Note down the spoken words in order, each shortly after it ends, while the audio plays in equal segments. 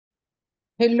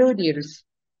Hello dears.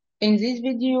 In this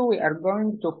video, we are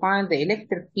going to find the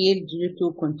electric field due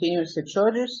to continuous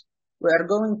charges. We are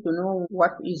going to know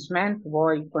what is meant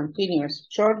by continuous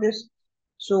charges.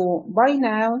 So by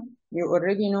now, you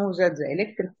already know that the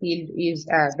electric field is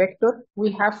a vector.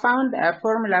 We have found a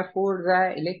formula for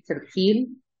the electric field.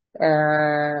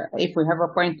 If we have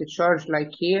a point charge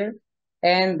like here,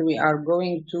 and we are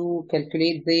going to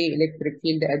calculate the electric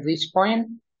field at this point.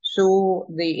 So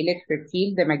the electric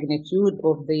field, the magnitude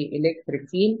of the electric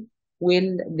field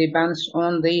will depends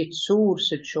on the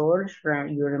source charge.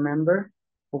 You remember?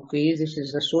 Okay, this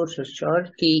is the source charge,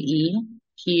 KE,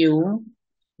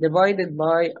 divided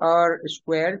by R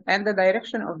squared, and the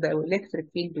direction of the electric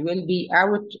field will be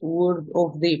outward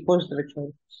of the positive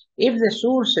charge. If the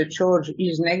source charge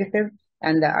is negative,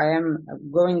 and I am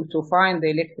going to find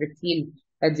the electric field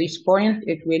at this point,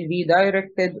 it will be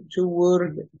directed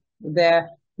toward the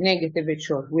negative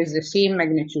charge with the same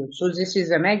magnitude. So this is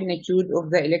the magnitude of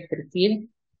the electric field.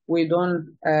 We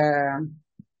don't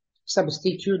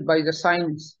substitute by the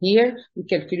signs here. We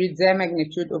calculate the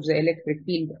magnitude of the electric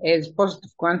field as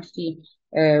positive quantity,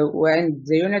 and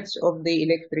the units of the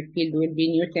electric field will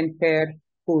be Newton per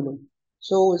Coulomb.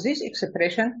 So this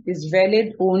expression is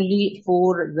valid only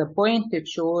for the point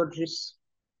charges.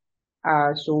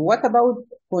 So what about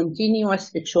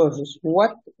continuous charges?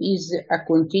 What is a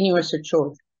continuous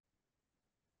charge?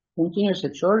 Continuous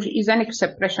charge is an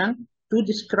expression to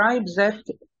describe that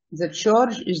the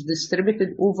charge is distributed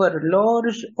over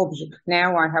large object.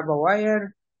 Now I have a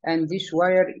wire, and this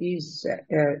wire is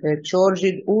charged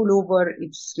all over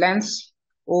its length,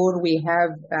 or we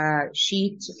have a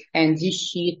sheet, and this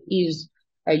sheet is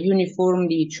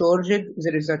uniformly charged.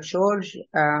 There is a charge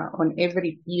on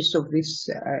every piece of this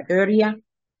area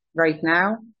right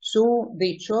now. So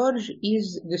the charge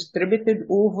is distributed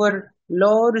over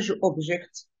large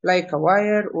objects like a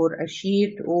wire or a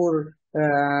sheet or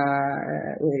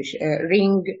a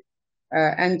ring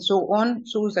and so on.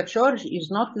 So the charge is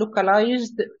not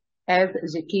localized as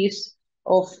the case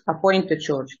of a point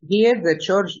charge. Here the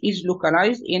charge is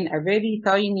localized in a very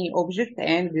tiny object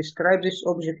and describe this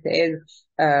object as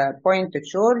a point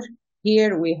charge.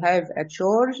 Here we have a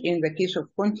charge. In the case of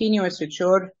continuous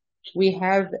charge, we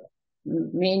have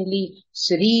mainly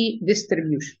three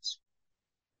distributions.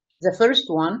 The first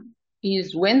one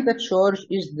is when the charge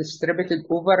is distributed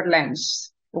over length.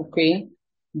 Okay,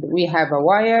 we have a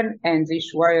wire, and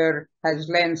this wire has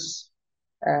length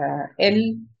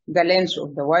L. The length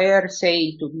of the wire,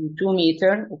 say, to be 2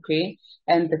 meters. Okay,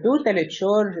 and the total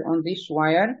charge on this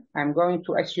wire, I'm going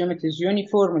to assume it is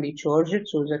uniformly charged,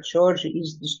 so the charge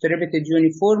is distributed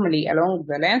uniformly along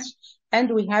the length,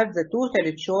 and we have the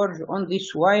total charge on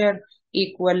this wire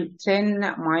equal 10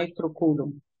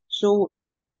 microcoulomb.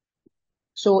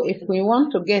 So if we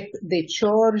want to get the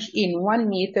charge in 1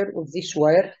 meter of this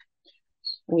wire,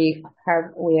 we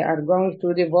are going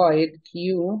to divide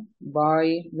Q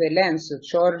by the length, the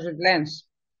charged length.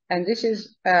 And this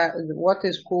is what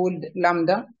is called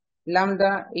lambda.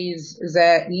 Lambda is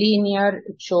the linear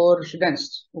charge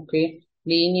density, okay?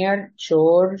 Linear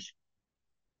charge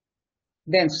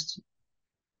density.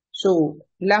 So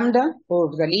lambda,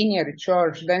 or the linear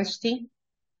charge density,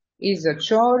 is the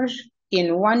charge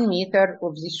in 1 meter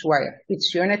of this wire.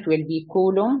 Its unit will be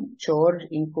coulomb, charge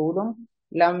in coulomb,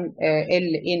 L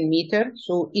in meter.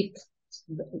 So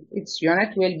its unit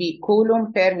will be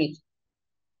coulomb per meter.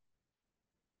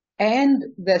 And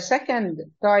the second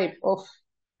type of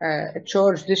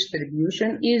charge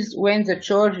distribution is when the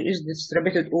charge is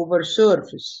distributed over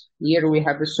surface. Here we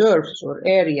have a surface or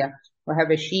area. We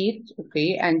have a sheet,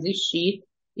 okay, and this sheet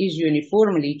is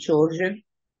uniformly charged,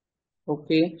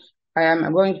 okay. I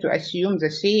am going to assume the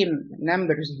same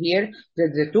numbers here,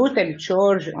 that the total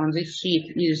charge on this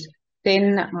sheet is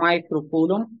 10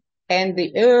 microcoulomb, and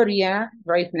the area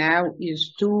right now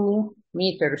is 2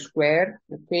 meters square,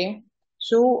 okay?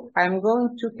 So I'm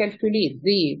going to calculate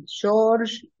the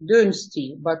charge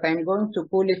density, but I'm going to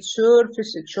call it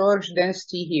surface charge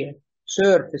density here.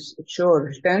 Surface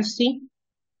charge density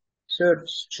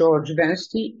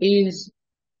is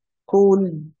called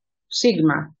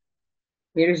sigma.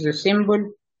 Here is the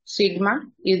symbol. Sigma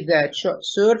is the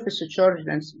surface charge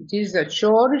density. It is the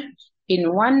charge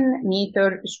in 1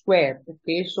 meter square.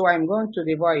 Okay, so I'm going to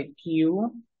divide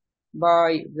Q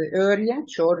by the area,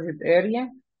 charged area,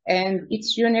 and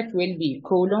its unit will be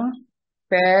coulomb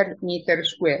per meter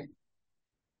square.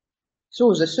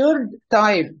 So the third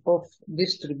type of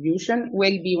distribution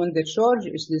will be when the charge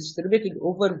is distributed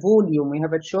over volume. We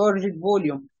have a charged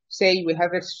volume. Say we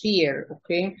have a sphere,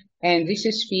 okay? And this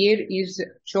sphere is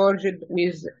charged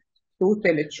with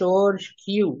total charge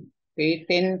Q, okay,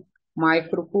 10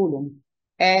 microcoulomb.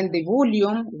 and the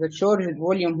volume, the charged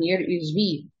volume here is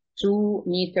V, 2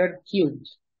 meter cubed.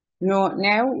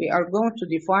 Now we are going to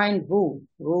define rho.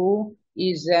 Rho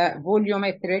is a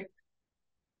volumetric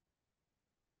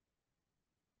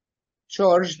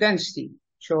charge density.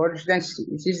 Charge density.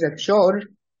 This is a charge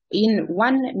in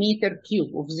 1 meter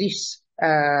cube of this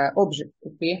object.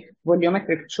 Okay,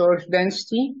 volumetric charge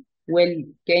density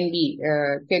can be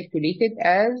calculated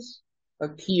as a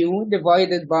Q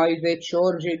divided by the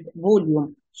charged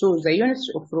volume. So the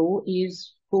units of rho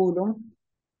is coulomb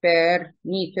per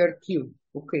meter cube.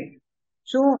 Okay,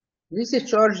 so this is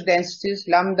charge densities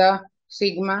lambda,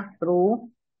 sigma, rho.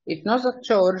 It knows the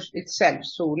charge itself.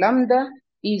 So lambda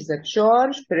is the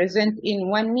charge present in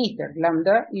 1 meter.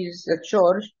 Lambda is the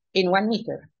charge in 1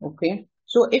 meter. Okay.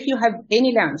 So if you have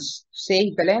any length,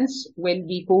 say the length will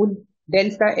be called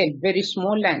delta L, very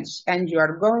small length, and you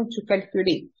are going to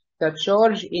calculate the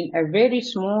charge in a very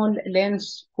small length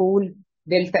called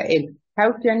delta L.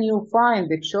 How can you find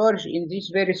the charge in this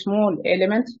very small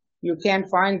element? You can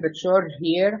find the charge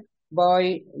here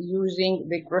by using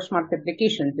the cross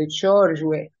multiplication. The charge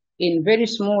in very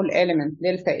small element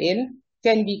delta L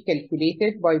can be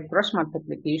calculated by cross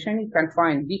multiplication. You can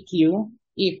find dq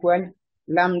equal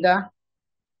lambda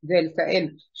delta L.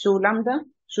 So lambda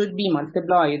should be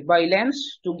multiplied by length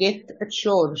to get a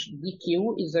charge.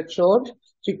 dq is a charge.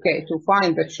 To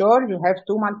find the charge, you have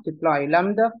to multiply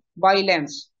lambda by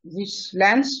length. This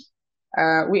length,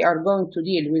 we are going to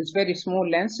deal with very small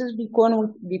lengths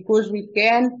because we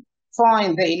can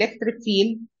find the electric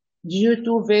field due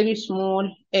to very small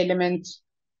elements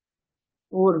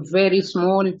or very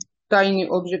small tiny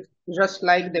object, just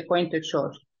like the pointed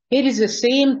charge. Here is the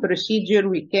same procedure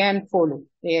we can follow.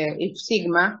 If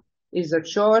sigma is a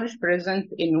charge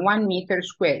present in 1 meter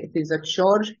square, it is a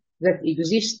charge that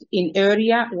exists in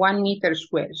area 1 meter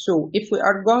square. So if we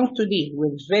are going to deal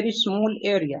with very small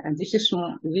area, and this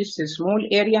small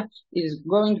area is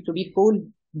going to be called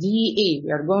dA.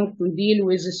 We are going to deal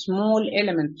with a small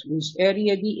element with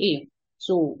area dA.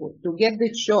 So to get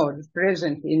the charge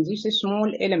present in this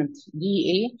small element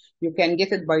dA, you can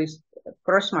get it by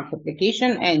cross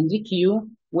multiplication, and dq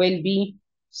will be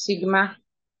sigma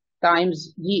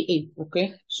times dA.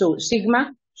 Okay, so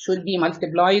sigma should be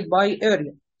multiplied by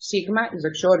area. Sigma is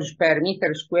a charge per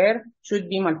meter square, should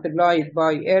be multiplied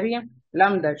by area.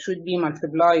 Lambda should be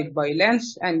multiplied by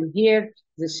length, and here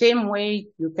the same way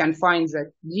you can find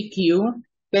that dq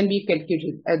can be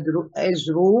calculated as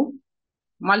rho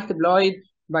multiplied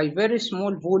by very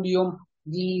small volume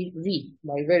dV,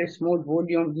 by very small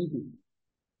volume dV.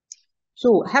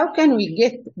 So how can we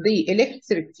get the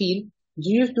electric field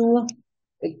due to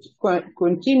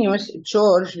continuous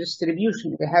charge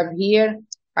distribution? We have here,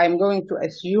 I'm going to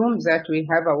assume that we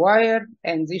have a wire,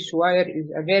 and this wire is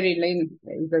a very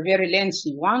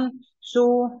lengthy one.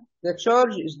 So the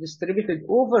charge is distributed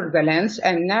over the length,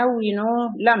 and now we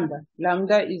know lambda.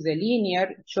 Lambda is a linear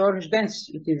charge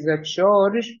density. It is a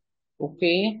charge,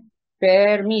 okay,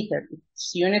 per meter.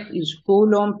 Its unit is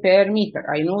coulomb per meter.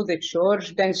 I know the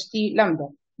charge density lambda,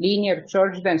 linear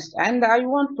charge density, and I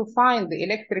want to find the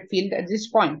electric field at this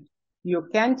point. You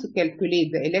can't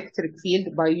calculate the electric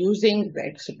field by using the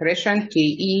expression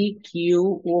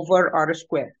KE/Q over R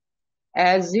squared,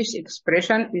 as this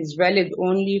expression is valid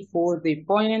only for the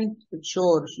point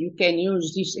charge. You can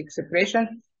use this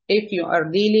expression if you are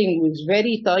dealing with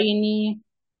very tiny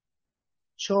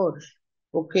charge,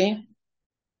 okay?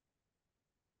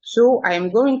 So I am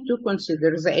going to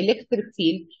consider the electric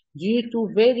field due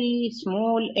to very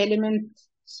small element,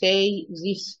 say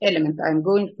this element. I'm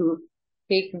going to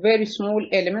take very small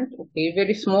element, okay,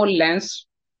 very small length,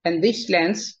 and this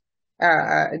length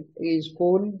is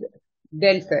called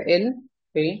delta L,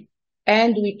 okay,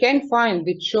 and we can find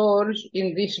the charge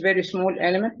in this very small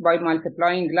element by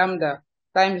multiplying lambda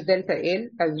times delta L,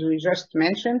 as we just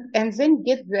mentioned, and then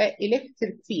get the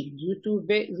electric field due to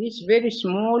this very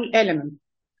small element.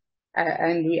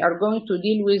 And we are going to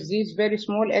deal with this very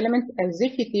small element as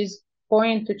if it is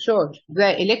point charge.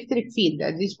 The electric field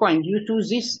at this point due to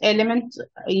this element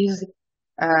is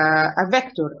a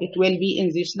vector. It will be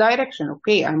in this direction.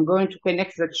 Okay, I'm going to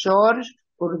connect the charge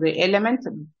or the element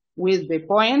with the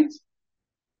point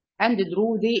and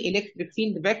draw the electric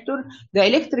field vector. The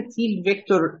electric field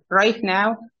vector right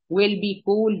now will be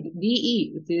called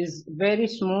dE. It is very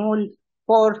small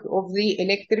part of the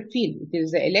electric field. It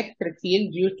is the electric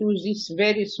field due to this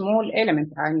very small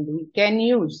element, and we can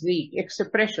use the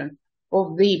expression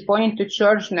of the point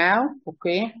charge now,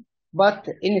 okay? But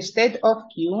instead of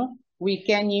Q, we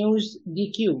can use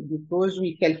dQ because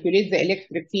we calculate the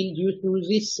electric field due to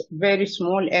this very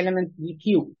small element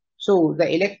dQ. So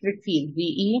the electric field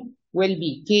dE will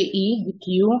be KE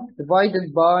dq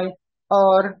divided by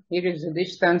R, here is the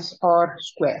distance, R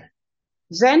square.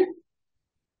 Then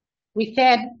we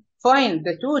can find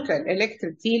the total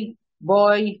electric field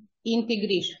by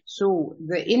integration. So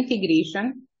the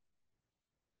integration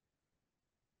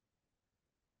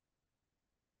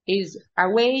is a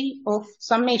way of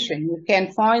summation. You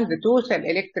can find the total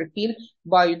electric field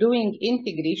by doing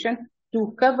integration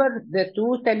to cover the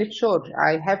total charge.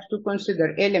 I have to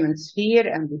consider elements here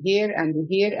and here and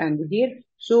here and here.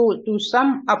 So to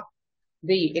sum up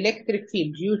the electric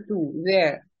field due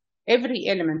to every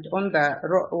element on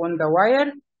the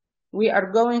wire, we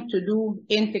are going to do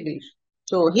integration.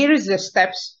 So here is the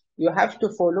steps you have to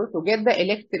follow to get the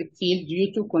electric field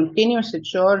due to continuous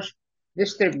charge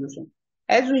distribution.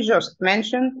 As we just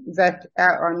mentioned, that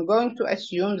I'm going to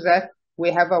assume that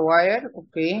we have a wire,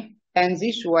 okay, and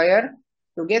this wire,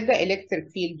 to get the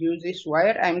electric field use this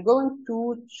wire, I'm going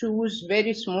to choose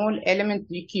very small element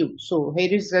dq. So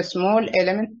here is the small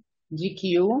element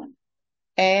dq,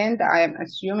 and I am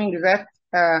assuming that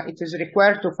it is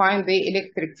required to find the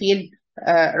electric field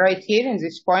right here in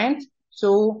this point.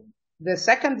 So the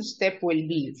second step will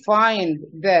be find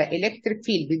the electric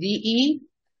field dE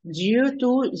due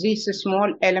to this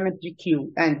small element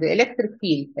dq, and the electric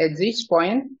field at this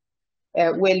point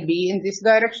will be in this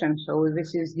direction. So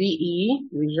this is dE,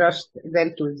 we just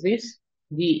dealt with this.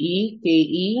 dE,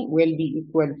 KE will be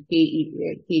equal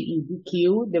KE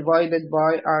dq divided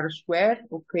by R square,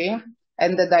 okay?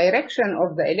 And the direction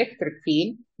of the electric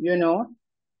field, you know,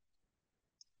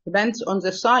 depends on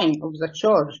the sign of the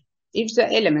charge. If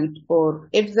the element or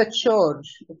if the charge,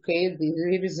 okay,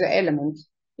 here is the element,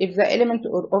 if the element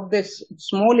of this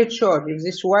small charge, if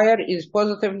this wire is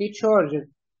positively charged,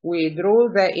 we draw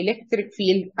the electric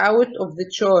field out of the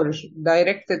charge,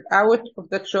 directed out of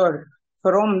the charge,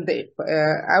 from the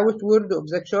outward of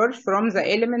the charge, from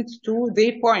the element to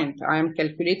the point. I am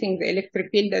calculating the electric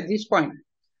field at this point.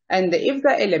 And if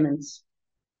the element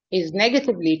is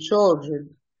negatively charged,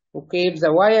 okay, if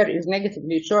the wire is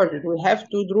negatively charged, we have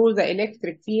to draw the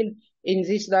electric field in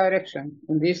this direction.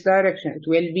 In this direction, it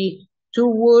will be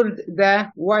toward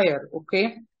the wire,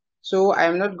 okay? So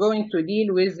I'm not going to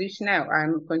deal with this now.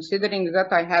 I'm considering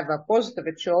that I have a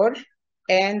positive charge,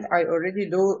 and I already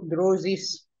draw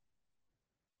this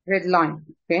red line,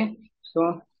 okay?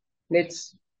 So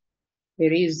let's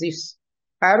erase this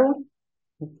arrow,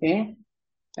 okay?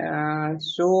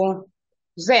 So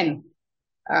then,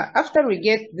 after we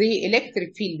get the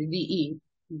electric field dE,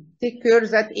 take care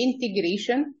that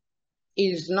integration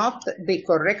is not the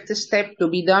correct step to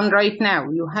be done right now.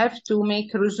 You have to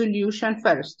make resolution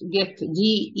first. Get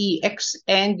dEx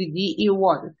and dEy.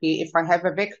 Okay, if I have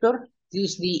a vector,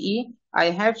 this dE, I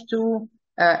have to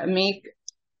make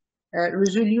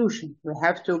resolution. We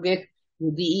have to get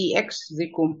the dEx,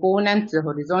 the component, the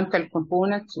horizontal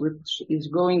component, which is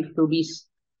going to be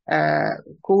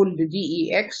called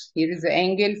dEx. Here is the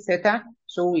angle theta,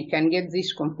 so we can get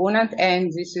this component,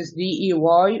 and this is dEy,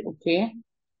 okay?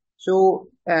 So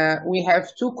we have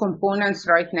two components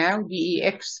right now,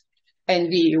 dEx and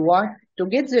dEy. To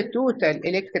get the total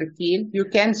electric field, you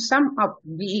can sum up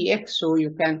dEx, so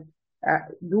you can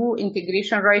do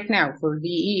integration right now for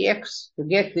dEx to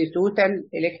get the total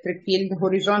electric field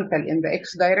horizontal in the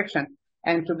X direction.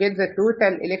 And to get the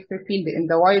total electric field in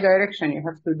the Y direction, you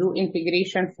have to do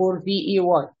integration for dEy.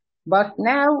 But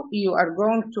now you are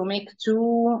going to make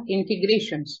two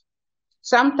integrations.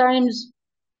 Sometimes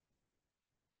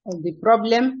the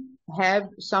problem have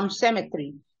some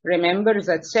symmetry. Remember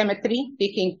that symmetry,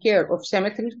 taking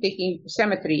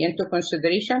symmetry into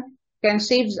consideration can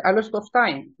save a lot of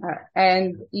time.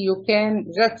 And you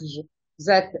can judge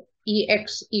that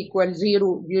Ex equals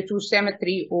 0 due to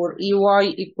symmetry, or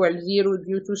Ey equals 0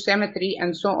 due to symmetry,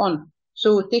 and so on.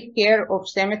 So take care of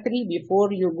symmetry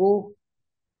before you go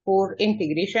for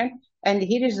integration. And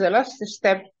here is the last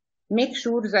step. Make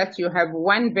sure that you have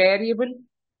one variable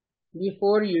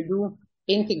before you do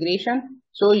integration,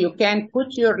 so you can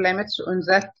put your limits on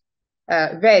that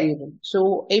variable.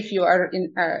 So if you are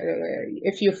in,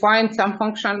 if you find some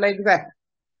function like that,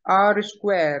 R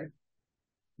squared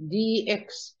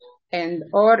dx, and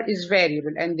R is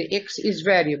variable and the X is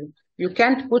variable, you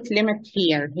can't put limit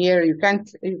here. Here you can't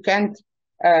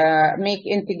make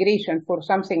integration for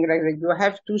something like that. You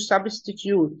have to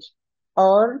substitute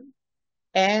R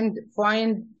and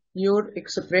find your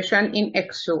expression in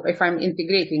X. So if I'm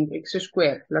integrating X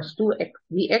squared plus 2x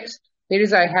dx, here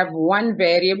is I have one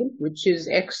variable, which is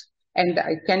X, and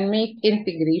I can make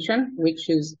integration, which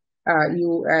is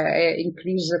you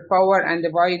increase the power and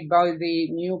divide by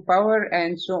the new power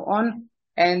and so on.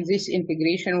 And this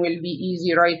integration will be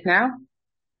easy right now.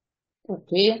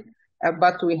 Okay.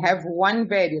 but we have one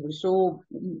variable. So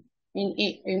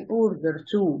in order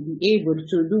to be able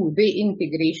to do the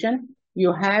integration,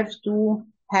 you have to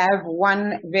have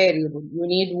one variable. You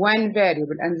need one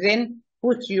variable, and then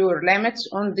put your limits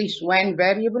on this one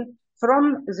variable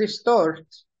from the start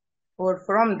or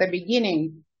from the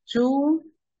beginning to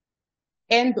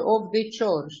end of the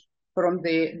charge, from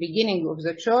the beginning of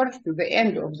the charge to the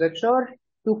end of the charge,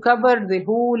 to cover the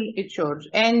whole charge.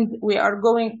 And we are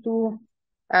going to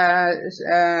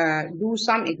do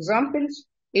some examples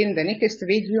in the next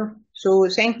video. So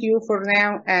thank you for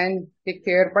now and take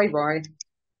care. Bye bye.